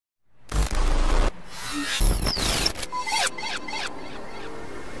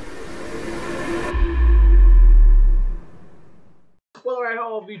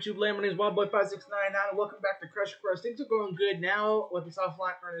YouTube land? My name is WildBoy5699 and welcome back to Crush Quest. Things are going good now with this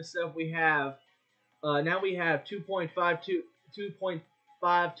offline earning stuff. We have now we have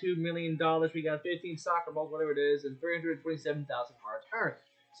 2.52 million dollars. We got 15 soccer balls, whatever it is, and 327,000 hearts earned.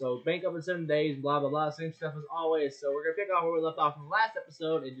 So bank up in 7 days, blah blah blah, same stuff as always. So we're gonna pick off where we left off in the last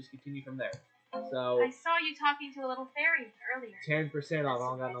episode and just continue from there. So I saw you talking to a little fairy earlier. 10% off. I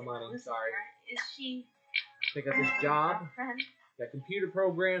don't got no money. Sorry. Is she? Pick up this job. Friend? Got computer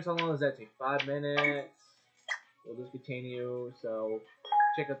programs. How long does that take? 5 minutes. We'll just continue. So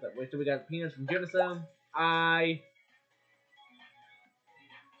check out that. Wait till we got peanuts from Genesis. I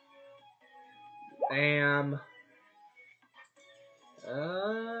am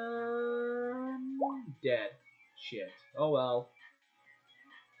dead. Shit. Oh well.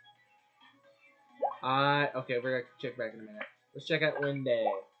 Okay, we're gonna check back in a minute. Let's check out Wednesday.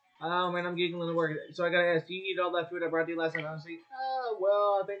 Oh man, I'm getting a little work. So I gotta ask, do you need all that food I brought you last night? Honestly,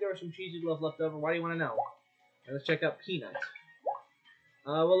 well, I think there was some cheesy loaf left over. Why do you want to know? And let's check out Peanuts.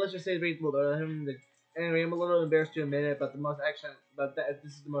 Well, let's just say it's a little bit of him. Anyway, I'm a little embarrassed to admit it, but the most action, this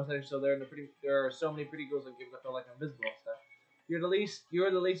is the most action. So there are so many pretty girls that give I feel like I'm invisible and stuff. You're the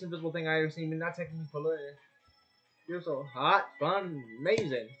least invisible thing I ever seen. But not technically polite. You're so hot, fun,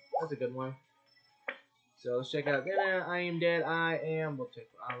 amazing. That's a good one. So let's check out. Then I am dead. I am. We'll check.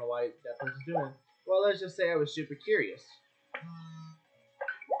 I don't know why that person's doing. Well, let's just say I was super curious.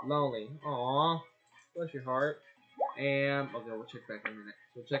 Lonely. Aww. Bless your heart. And okay, we'll check back in a minute.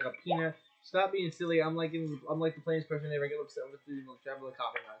 So we'll check out Peanut. Stop being silly. I'm like the plainest person ever. I get upset with food and travel the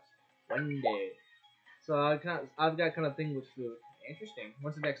coffee nuts. One day. So I've got kind of thing with food. Interesting.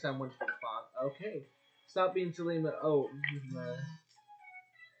 When's the next time one's food spawn? Okay. Stop being silly.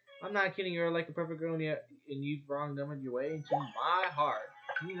 I'm not kidding. You're like a perfect girl, and you've wronged them your way into my heart.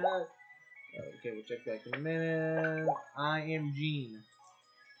 Peanut. Okay, we'll check back in a minute. I am Gene.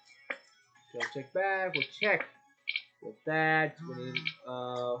 So check back. We'll check with that.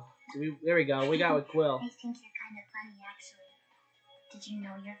 There we go. We got with Quill. I think you're kind of funny, actually. Did you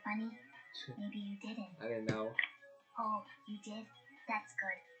know you're funny? Maybe you didn't. I didn't know. Oh, you did? That's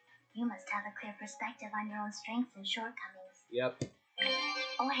good. You must have a clear perspective on your own strengths and shortcomings. Yep.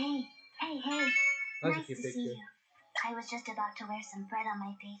 Oh, hey. That's Nice to see you. I was just about to wear some bread on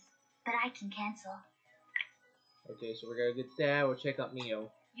my face, but I can cancel. Okay, so we're gonna get that. We'll check out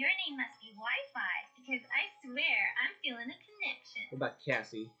Mio. Your name must be Wi-Fi, because I swear I'm feeling a connection. What about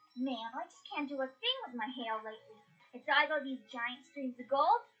Cassie? Man, I just can't do a thing with my hair lately. It's either these giant streams of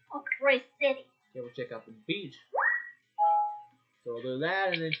gold or Chris City. Okay, we'll check out the beach. So we'll do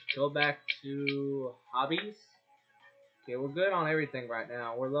that and then go back to hobbies. Okay, we're good on everything right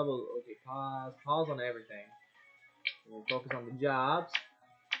now. We're level. Okay, pause on everything. We'll focus on the jobs.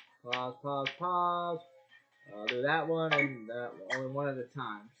 Pause. I'll do that one and that one, only one at a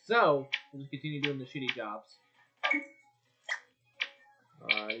time. So we'll just continue doing the shitty jobs.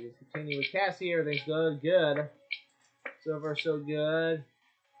 Just continue with Cassie. Everything's good. So far, so good.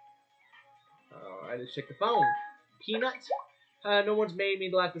 Alright, let's check the phone. Peanut? No one's made me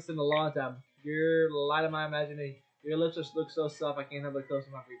like this in a long time. You're the light of my imagination. Your lips just look so soft, I can't have it close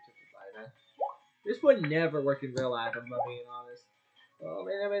to my fingertips like that. This would never work in real life, I'm not being honest. Oh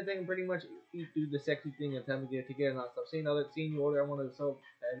man, everything pretty much do the sexy thing and time to get together and all stuff. Seeing you order, I want to so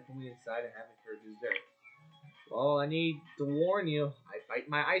bad to put me inside and have it for dessert. Well, I need to warn you. I bite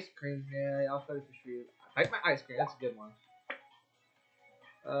my ice cream. Yeah, I'll study for sure. I bite my ice cream. That's a good one.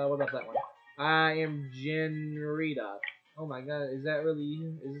 What about that one? I am Genrita. Oh my god, is that really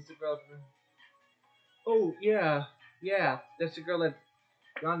you? Is this a girl? Oh yeah, that's the girl that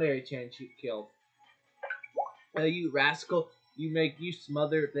Yandere Chan killed. You rascal! You're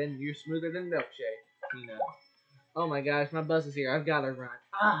smoother than milkshake. Peanut. Oh my gosh, my bus is here. I've got to run.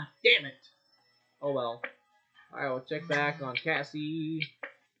 Ah, damn it! Oh well. Alright, we'll check back on Cassie.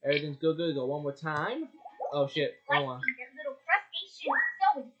 Everything's good. Go one more time. Oh shit. Hold on. Your little crustacean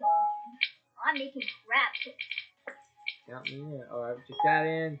so-and-so. I'm making crab cakes. Count me in. Alright, check that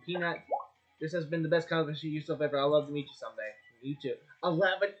in. Peanut. This has been the best conversation you yourself ever. I'd love to meet you someday. You too.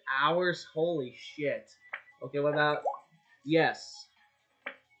 11 hours? Holy shit. Okay, what about... Yes.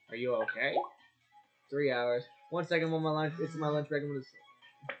 Are you okay? 3 hours. 1 second on my lunch. It's my lunch break.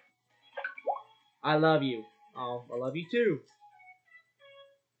 I love you. Oh, I love you too.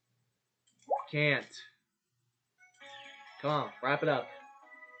 Can't. Come on, wrap it up.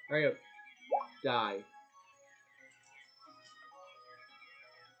 Hurry up. Die.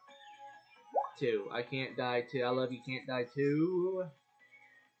 2. I can't die too. I love you. Can't die too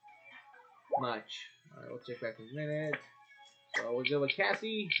much. Alright, we'll check back in a minute. So we'll go with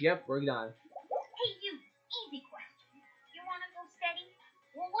Cassie. Yep, we're done. Hey, you. Easy question. You want to go steady?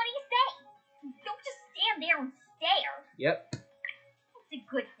 Well, what do you say? Don't just stand there and stare. Yep. It's a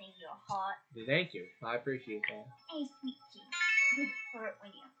good thing you're hot. Thank you. I appreciate that. Hey, sweet G, did it hurt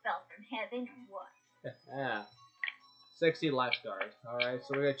when you fell from heaven or what? Yeah. Sexy lifeguard. Alright,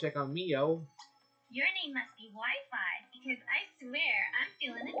 so we're gonna check on Mio. Your name must be Wi-Fi, because I swear I'm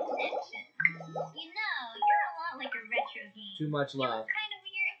feeling a connection. You know, you're a lot like a retro game. Too much You love. look kind of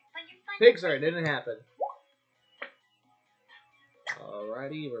weird, but you're fun. Pixar, it didn't happen.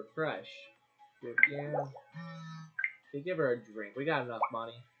 Alrighty, we're fresh. Do it again. Okay, give her a drink. We got enough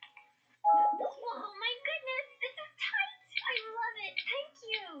money. Oh my goodness, this is tight. I love it. Thank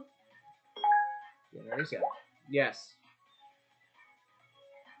you. Yeah, there you go. Yes.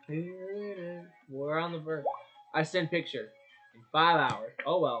 We're on the verge. I sent picture in 5 hours.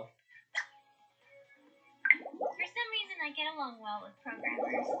 Oh well. For some reason, I get along well with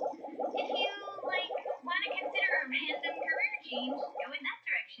programmers. If you, want to consider a random career change, go in that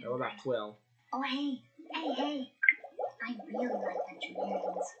direction. What about Quill? Oh, hey. I really like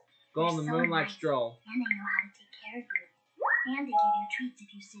veterinarians. Go on the They're so moonlight nice. stroll. And they know how to take care of you. And they give you treats if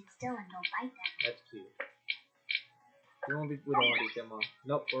you sit still and don't bite them. That's cute. We don't want to beat them off.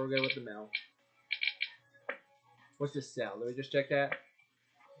 Nope, we're good with the mail. What's this cell? Let me just check that.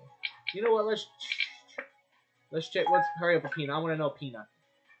 You know what? Let's check. Let's hurry up with Peanut. I want to know Peanut.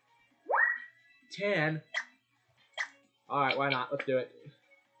 10. All right, why not? Let's do it.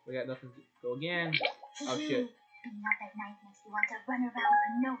 We got nothing to go again. Oh shit. Being up at night makes you want to run around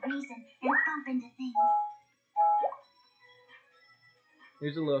for no reason and bump into things.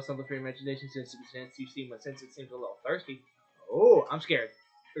 Here's a little something for your imagination since you seem since it seems a little thirsty. Oh, I'm scared.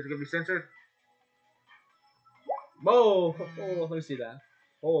 Is it gonna be censored? Whoa! Oh, let me see that.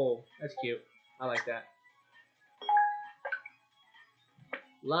 Oh, that's cute. I like that.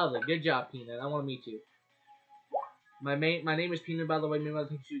 Lovely. Good job, Peanut. I want to meet you. My name is Peanut, by the way. Maybe I'll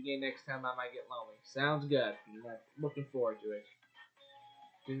teach you again next time I might get lonely. Sounds good, Peanut. Looking forward to it.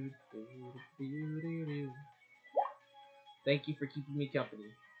 Thank you for keeping me company.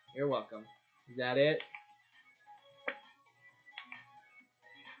 You're welcome. Is that it?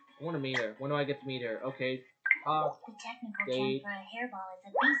 I want to meet her. When do I get to meet her? Okay. The technical term for a hairball is a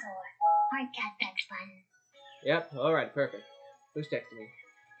bezoar. Hard cat, that's fun. Yep. Alright, perfect. Who's texting me?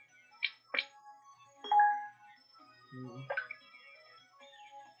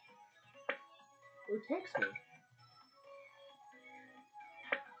 Who texts me?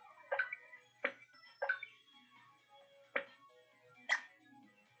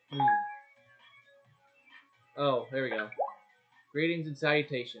 Oh, there we go. Greetings and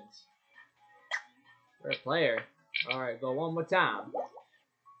salutations. We're a player. Alright, go one more time.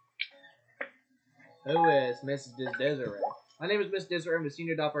 Who is Mrs. Desiree? My name is Miss Desiree. I'm the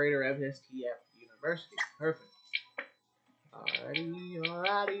senior operator at STF University. Perfect.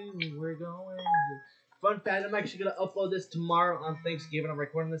 Alrighty, we're going. Fun fact, I'm actually going to upload this tomorrow on Thanksgiving. I'm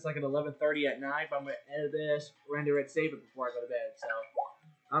recording this like at 11:30 at night, but I'm going to edit this, render it, save it before I go to bed. So,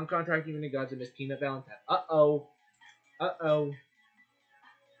 I'm contacting the gods of Miss Peanut Valentine. Uh-oh.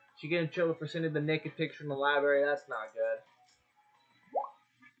 She getting in trouble for sending the naked picture in the library. That's not good.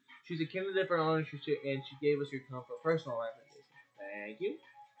 She's a candidate for honor, and she gave us your comfort personal references. Thank you.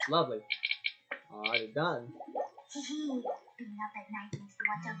 Lovely. Alright, done. Being up at night makes you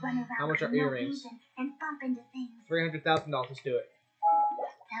want to run around How much for are no earrings? reason and bump into things. $300,000. Let's do it.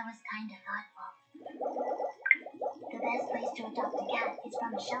 That was kind of thoughtful. The best place to adopt a cat is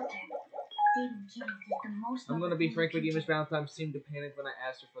from a shelter. Saving kitties is the most. I'm gonna be lovely frank with you, Miss creature. Valentine seemed to panic when I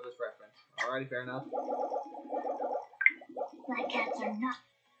asked her for this reference. Alrighty, fair enough. Black cats are not.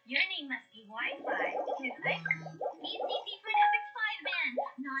 Your name must be Wi-Fi, because I ECC for an epic 5-man.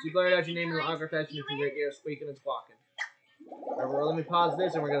 Not So you blurted out your fancy name in an times. awkward fashion You if you right here squeaking and squawking. Alright, let me pause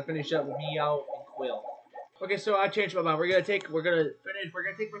this and we're gonna finish up with Mio and Quill. Okay, so I changed my mind. We're gonna take me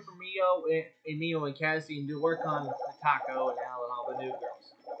from Mio and Cassie and do work on Taco and Al and all the new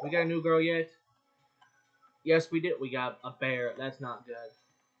girls. We got a new girl yet? Yes, we did. We got a bear. That's not good.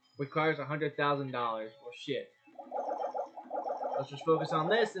 Requires $100,000. Well, shit. Let's just focus on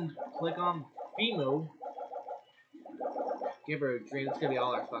this and click on Fimo. Give her a drink. It's gonna be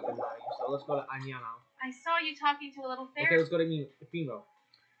all our fucking money. So let's go to Anyano. I saw you talking to a little Okay, fairy. let's go to Fimo.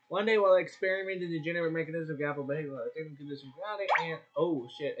 One day while experimenting the degenerate mechanism of apple behavior, I take into this grounding and oh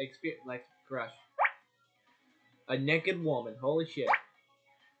shit, crush. A naked woman. Holy shit.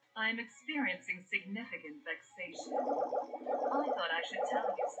 I'm experiencing significant vexation. I thought I should tell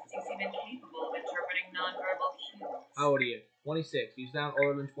you since you seem incapable of interpreting nonverbal cues. How old are you? 26. You sound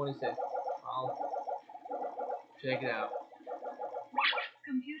older than 26. I'll check it out.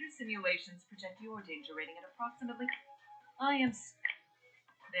 Computer simulations project your danger rating at approximately.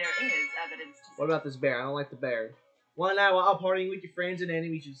 There is evidence to What about this bear? I don't like the bear. One night while out partying with your friends and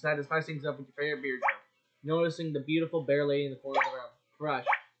enemies, you decide to spice things up with your favorite beer drink. Noticing the beautiful bear lady in the corner of the room. Crush.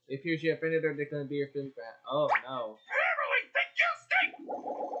 It appears you offended her dick on the beer feeling bad. Oh no. Beverly, think you stink!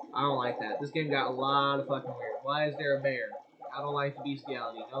 I don't like that. This game got a lot of fucking weird. Why is there a bear? I don't like the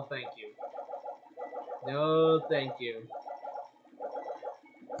bestiality. No thank you. No thank you.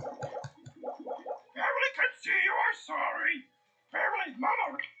 Beverly can see you are sorry. Beverly's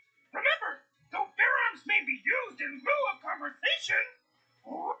mama. Remember, though firearms may be used in lieu of conversation.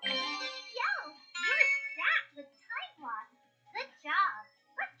 Yo, you're stacked with time blocks. Good job.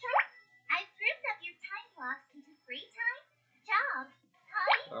 Let's try. I've grouped up your time blocks into free time, job,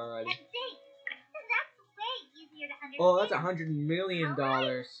 hobby, Alrighty. and date. That's way easier to understand. Oh, that's $100 million.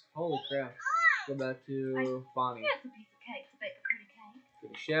 Holy crap. Go back to Bonnie. Here's a piece of cake to bake a pretty cake.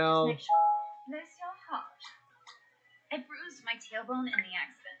 Get a Just shell. make sure. Bless your heart. I bruised my tailbone in the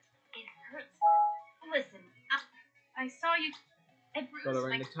accident. It hurts. Listen, I saw you. I bruised Go to my.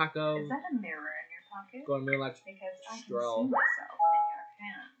 ring the taco. Is that a mirror in your pocket? Go to Moonlight Because I can Stroll. see myself in your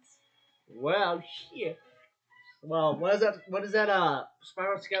hands. Well, shit. Well, what is that? What is that?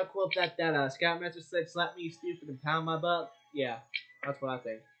 Spiral Scout quote that Scoutmaster said? Slap me, stupid, and pound my butt. Yeah, that's what I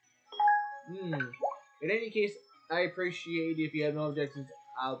think. In any case, I appreciate if you have no objections.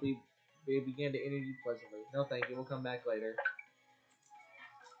 I'll begin to interview you pleasantly. No, thank you. We'll come back later.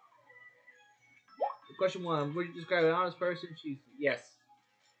 Question 1: would you describe an honest person? She's yes.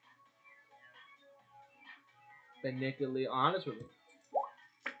 Been nakedly honest with me.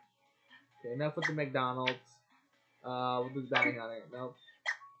 Okay, enough with the McDonald's. We'll do the bounty hunter. Nope.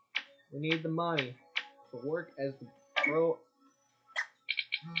 We need the money to work as the pro.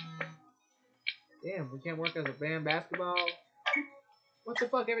 Damn, we can't work as a band basketball. What the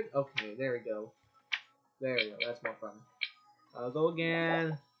fuck? Okay, there we go. There we go. That's more fun. I'll go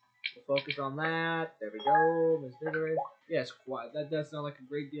again. We'll focus on that. There we go. Miss Vivian. Yes, quite. That does sound like a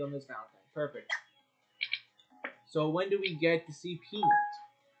great deal, Miss Valentine. Perfect. So when do we get to see Peanut?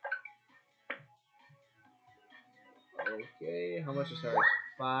 Okay, how much is hers?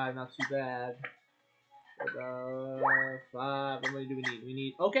 5, not too bad. 5. How many do we need? We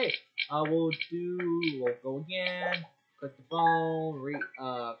need. Okay. We'll go again. Click the phone.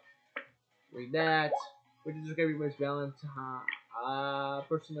 Read that. Which is gonna be Miss Valentine.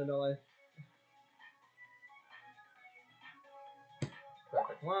 Personally, don't like.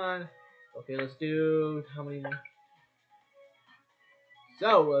 Perfect one. Okay, let's do how many more?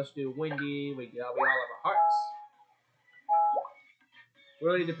 So let's do Wendy. We got all of our hearts.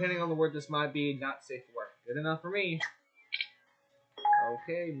 Really, depending on the word, this might be not safe for work. Good enough for me.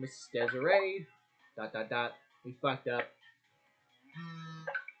 Okay, Miss Desiree. ... We fucked up.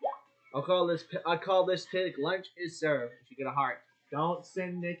 I call this pic lunch is served. You get a heart. Don't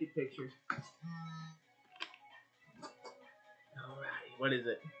send naked pictures. Alrighty, what is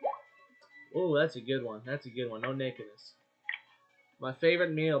it? Oh, that's a good one. That's a good one. No nakedness. My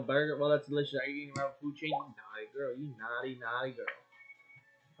favorite meal, burger. Well, that's delicious. Are you eating around food chain? You naughty girl. You naughty girl.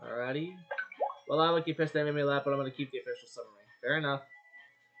 Alrighty. Well, I like you pissed that made me laugh, but I'm gonna keep the official summary. Fair enough.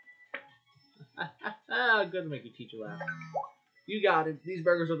 Good to make your teacher laugh. You got it. These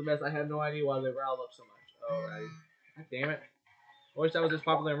burgers are the best. I have no idea why they riled up so much. Alrighty. God damn it. I wish that was as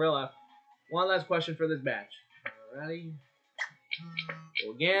popular in real life. One last question for this batch. Alrighty.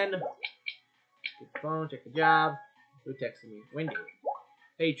 Go again. Get the phone, check the job. Who texted me? Wendy.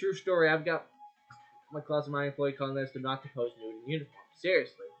 Hey, true story. I've got my class and my employee calling us to not to post nude in uniform.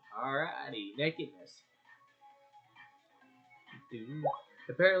 Seriously. Alrighty. Nakedness. Dude.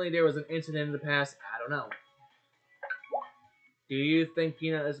 Apparently there was an incident in the past. I don't know. Do you think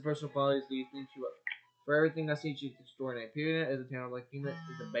Peanut is a personal qualities? Do you think she will? For everything I see, she's extraordinary. Peanut is a town like Peanut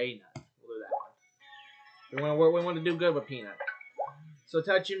is a bay nut. We'll do that one. We want to do good with Peanut. So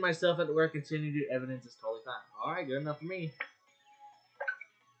touching myself at work and sending you evidence is totally fine. Alright, good enough for me.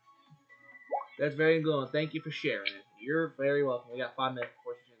 That's very good. Thank you for sharing it. You're very welcome. We got 5 minutes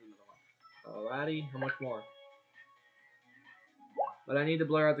before she changes another one. Alrighty, how much more? But I need to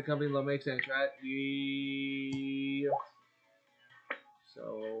blur out the company logo. Makes sense, right? Yeah.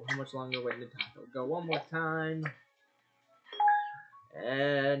 So, how much longer waiting the taco? Go one more time.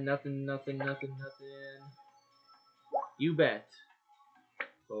 And nothing. You bet.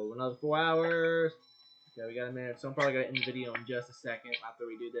 So, another 4 hours. Okay, we got a minute. So, I'm probably going to end the video in just a second after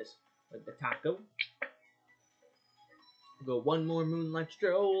we do this with the taco. We'll go one more moonlight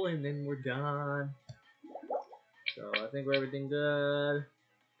stroll, and then we're done. So, I think we're everything good.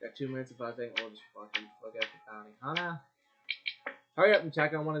 Got 2 minutes if I think we'll just fucking look at the bounty. Hannah? Hurry up and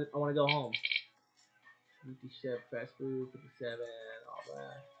check. I want to go home. 57 fast food. 57.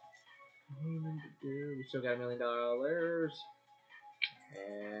 Alright. We still got $1 million.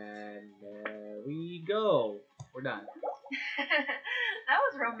 And there we go. We're done. That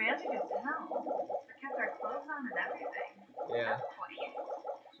was romantic as hell. We kept our clothes on and everything. Yeah. That's quite.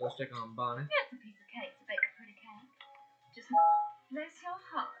 So let's check on Bonnie. It's a piece of cake to bake a pretty cake. Just bless your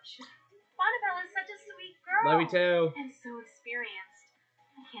heart. Bonnabelle is such a sweet girl. Love you too. And so experienced.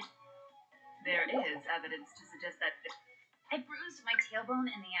 I can't. There is evidence to suggest that I bruised my tailbone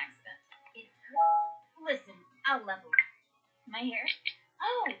in the accident. It hurt. Listen, I'll level it. My hair.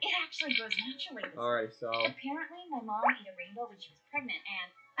 Oh, it actually grows naturally. Alright, so. Apparently, my mom ate a rainbow when she was pregnant, and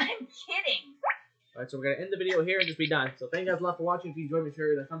I'm kidding. Alright, so we're going to end the video here and just be done. So thank you guys a lot for watching. If you enjoyed, make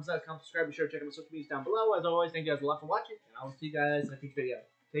sure to thumbs up, comment, subscribe, be sure to check out my social medias down below. As always, thank you guys a lot for watching, and I will see you guys in a future video.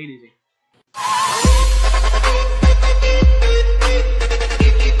 Take it easy.